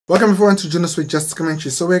Welcome everyone to Junosuede Just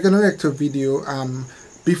Commentary. So we're gonna react to a video.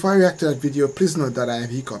 Before I react to that video, please note that I have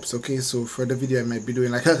hiccups. Okay, so for the video I might be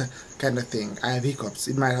doing like a kind of thing. I have hiccups.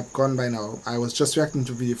 It might have gone by now. I was just reacting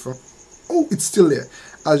to a video from it's still there.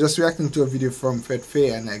 I was just reacting to a video from Fed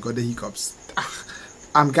Fair and I got the hiccups.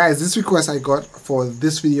 Guys, this request I got for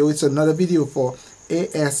this video, it's another video for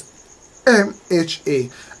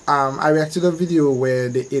ASMHA. I reacted to a video where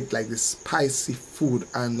they ate like this spicy food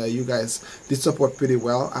and you guys did support pretty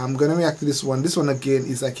well. I'm gonna react to this one. This one again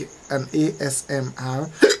is like an ASMR,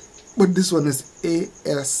 but this one is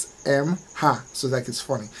ASMHA, so like it's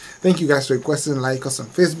funny. Thank you guys for requesting. Like us on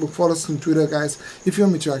Facebook, follow us on Twitter, guys. If you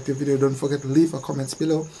want me to react to a video, don't forget to leave a comment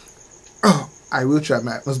below. I will try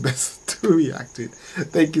my utmost best to react to it.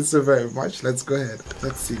 Thank you so very much. Let's go ahead.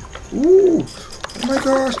 Let's see. Ooh, oh my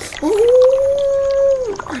gosh. Ooh.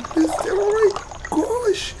 Oh my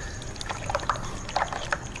gosh,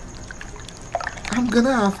 I'm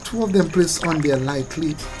gonna have two of them placed on there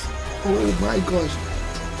lightly. Oh my gosh,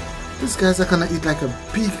 these guys are gonna eat like a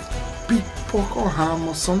big pork or ham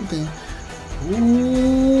or something.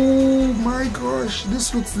 Oh my gosh,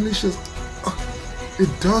 this looks delicious. Oh, it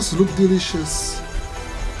does look delicious.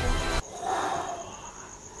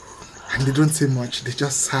 And they don't say much, they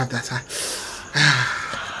just have that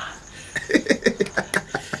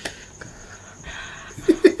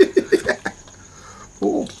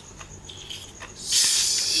oh.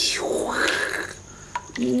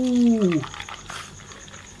 Ooh.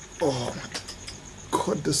 Oh my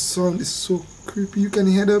god, the sound is so creepy. You can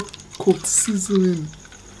hear the cooked sizzling.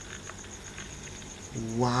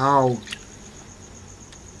 Wow.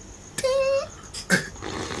 Ding.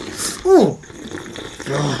 Oh.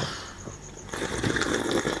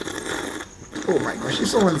 Oh my gosh, if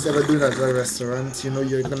someone's ever doing that at a restaurant, you know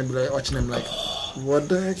you're gonna be like watching them like, what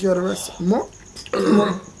the heck, you're at a restaurant? More?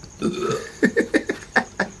 More?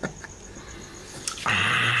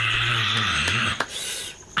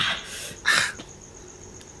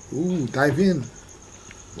 Ooh, dive in.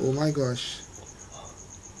 Oh my gosh.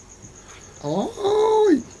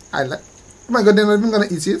 Oh, I like. Oh my god, they're not even gonna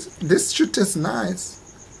eat it. This should taste nice.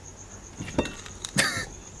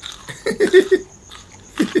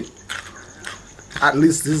 At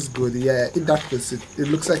least this is good. Yeah, it tastes it. It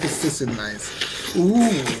looks like it's tasting nice.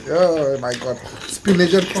 Ooh, oh my god.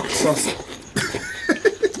 Spinach and pork sauce.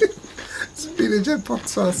 Spinach and pork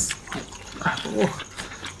sauce.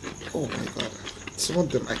 Oh my god. Some of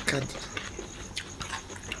them I can't.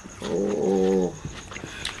 Oh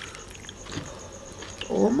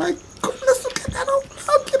my goodness, look at that.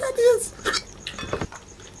 How cute that is.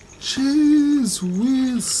 Jeez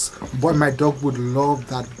whiz. Boy, my dog would love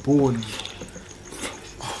that bone.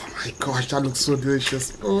 Oh my gosh, that looks so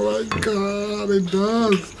delicious. Oh my god, it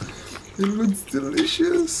does. It looks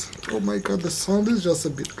delicious. Oh my god, the sound is just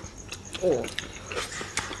a bit. Oh.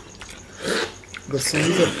 The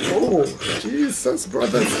sound is a. Oh, Jesus,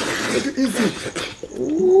 brothers. Take it easy.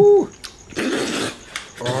 Ooh.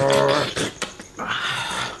 Oh.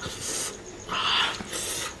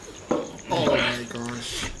 Oh my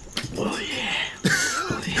gosh. Oh yeah.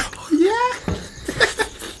 Oh yeah.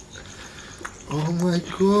 Oh my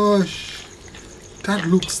gosh. That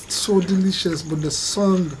looks so delicious, but the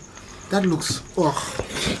sound, that looks. Oh.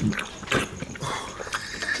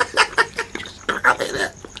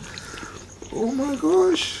 Oh my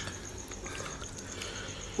gosh.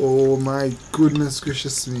 Oh my goodness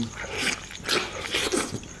gracious me.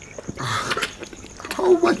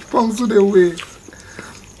 How much pounds do they weigh?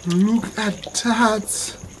 Look at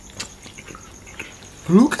that.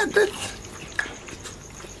 Look at that.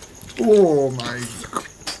 Oh my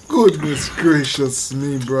goodness gracious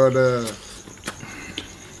me, brother.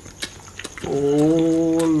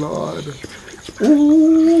 Oh Lord.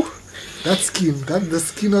 Oh, that skin, the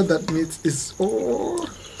skin of that meat is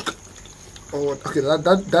okay,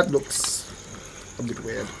 that looks a bit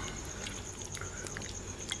weird.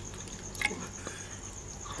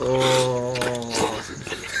 Oh.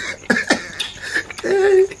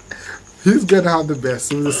 Hey, he's gonna have the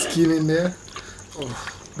best with the skin in there. Oh,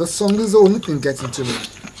 the song is the only thing getting to me.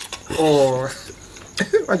 Oh,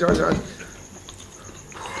 watch. That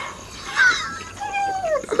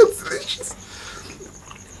looks delicious.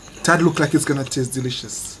 That looks like it's gonna taste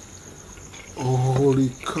delicious. Oh,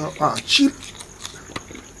 holy cow! Chip.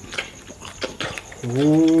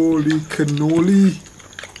 Holy cannoli.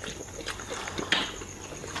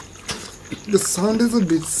 The sound is a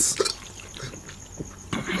bit.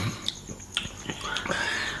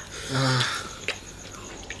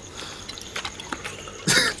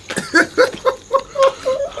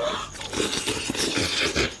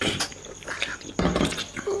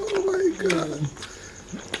 Oh my god.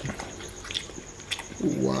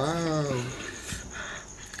 Wow.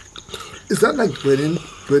 Is that like burning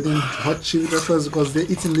hot chili peppers? Because they're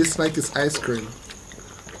eating this like it's ice cream.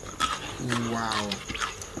 Wow.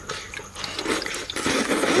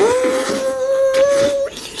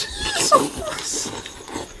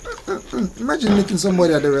 Imagine meeting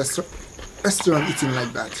somebody at the restaurant eating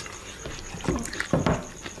like that.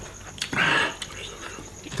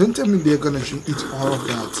 Don't tell me they're gonna eat all of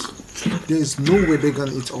that. There is no way they're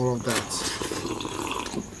gonna eat all of that.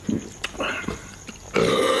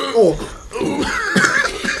 Oh.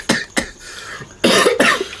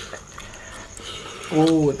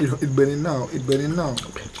 Oh, it's burning now. It's burning now.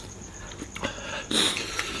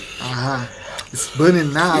 Aha. It's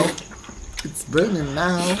burning now. It's burning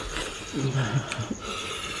now.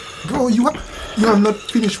 Bro, you have not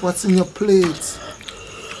finished what's in your plate.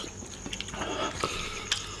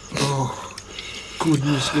 Oh,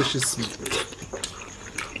 goodness gracious me.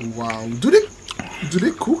 Wow. Do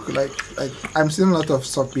they cook? Like I'm seeing a lot of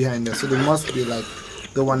stuff behind there, so they must be like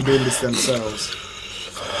the one doing this themselves.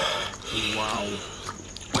 Wow.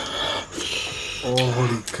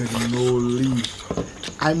 Holy cannoli.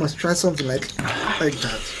 I must try something like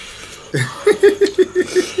that.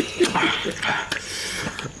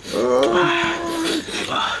 Oh.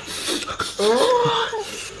 Oh.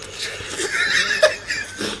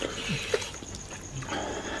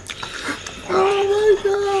 Oh my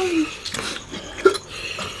God.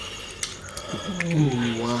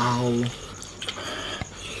 Wow.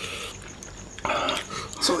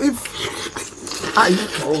 So if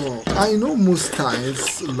I know most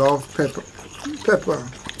Thais love pepper.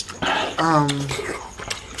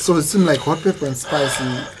 So it seems like hot pepper and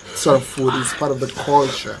spicy sort of food is part of the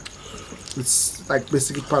culture. It's like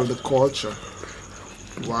basically part of the culture.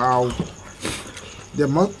 Wow. There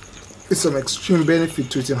must be some extreme benefit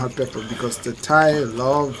to eating hot pepper because the Thai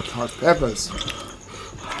love hot peppers.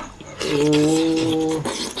 Oh.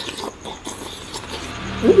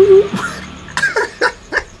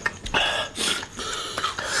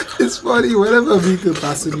 It's funny, whenever vehicle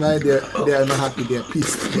passing by, they are not happy, they are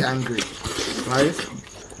pissed, they are angry, right?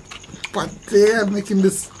 But they are making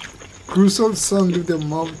this gruesome sound with their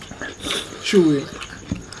mouth chewing.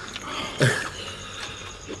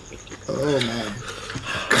 Oh man.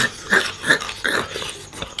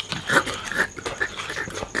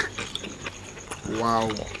 Wow.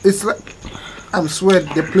 It's like, I'm swear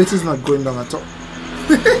the plate is not going down at all.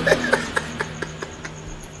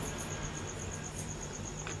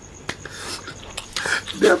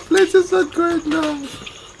 Their plate is not going down.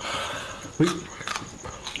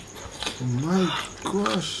 Oh my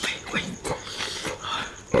gosh.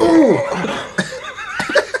 Oh!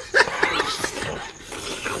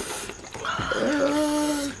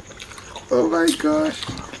 Oh my gosh.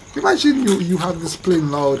 Imagine you have this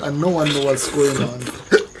playing loud and no one knows what's going on.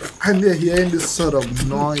 And they're hearing this sort of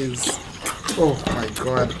noise. Oh my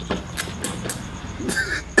God.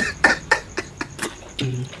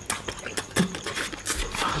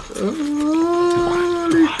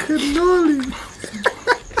 Holy cannoli.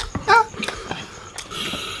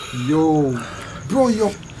 Yo, bro,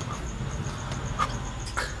 yo.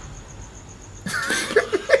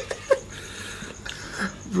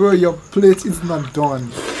 Bro, your plate is not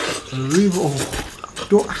done.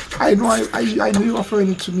 Oh, I know you're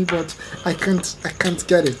offering it to me, but I can't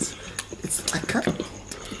get it. I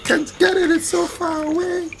can't get it. It's so far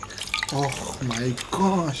away. Oh my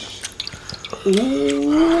gosh. Oh,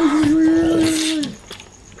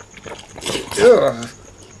 yeah.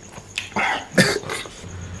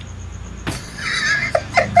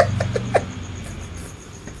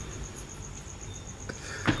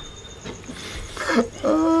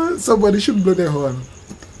 Somebody should blow their horn.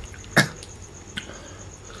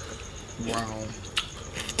 Wow.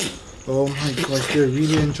 Oh my gosh, they're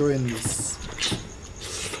really enjoying this.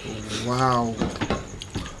 Wow.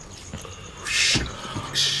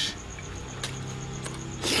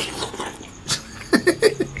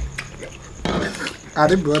 Are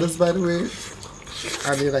they brothers, by the way?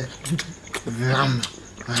 Are they like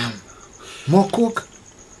more cook?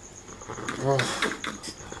 Oh.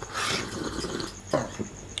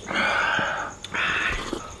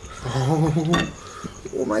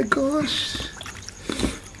 Oh my gosh.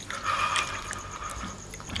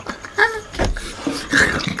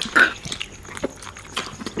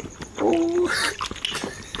 Oh.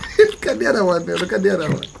 Look at the other one there. Look at the other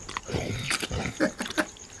one.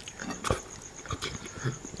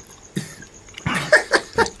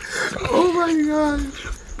 Oh my god.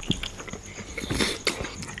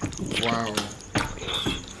 Wow.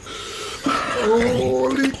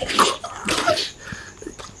 Holy gosh.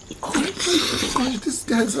 Oh my gosh, this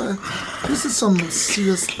guy guys, this is some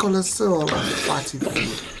serious cholesterol and fatty food.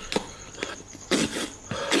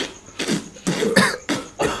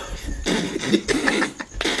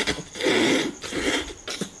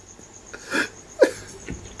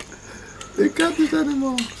 They can't eat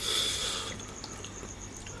anymore.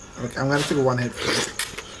 Okay, I'm gonna take one head first.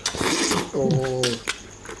 Oh.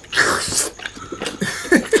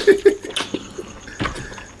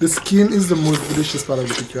 The skin is the most delicious part of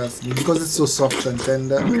the pig, you ask me, because it's so soft and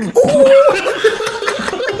tender. Oh!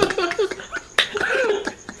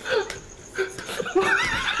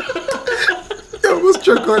 You almost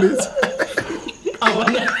choke on it.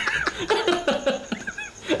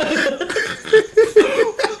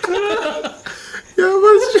 You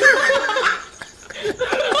almost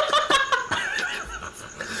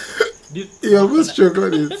You almost choke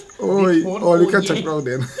on it. Oh, you can't check out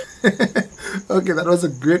then. Okay, that was a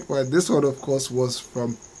great one. This one, of course, was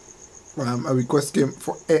from a request came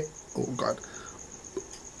for oh god.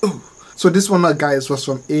 So this one, guys, was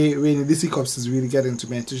from Rainy. This cups is really getting to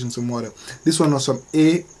my attention some water. This one was from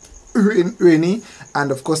Rainy,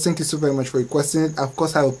 and of course, thank you so very much for requesting it. Of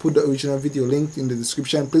course, I will put the original video link in the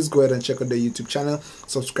description. Please go ahead and check out the YouTube channel,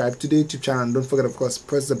 subscribe to the YouTube channel, and don't forget, of course,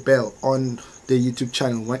 press the bell on the YouTube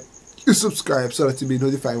channel when you subscribe so that you'll be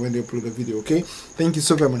notified when they upload a video. Okay, thank you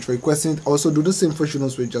so very much for requesting it. Also, do the same for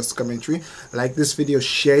Junosuede Just Commentary. Like this video,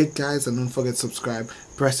 share it, guys, and don't forget to subscribe,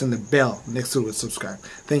 pressing the bell next to it, subscribe.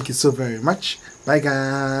 Thank you so very much. Bye,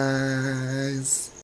 guys.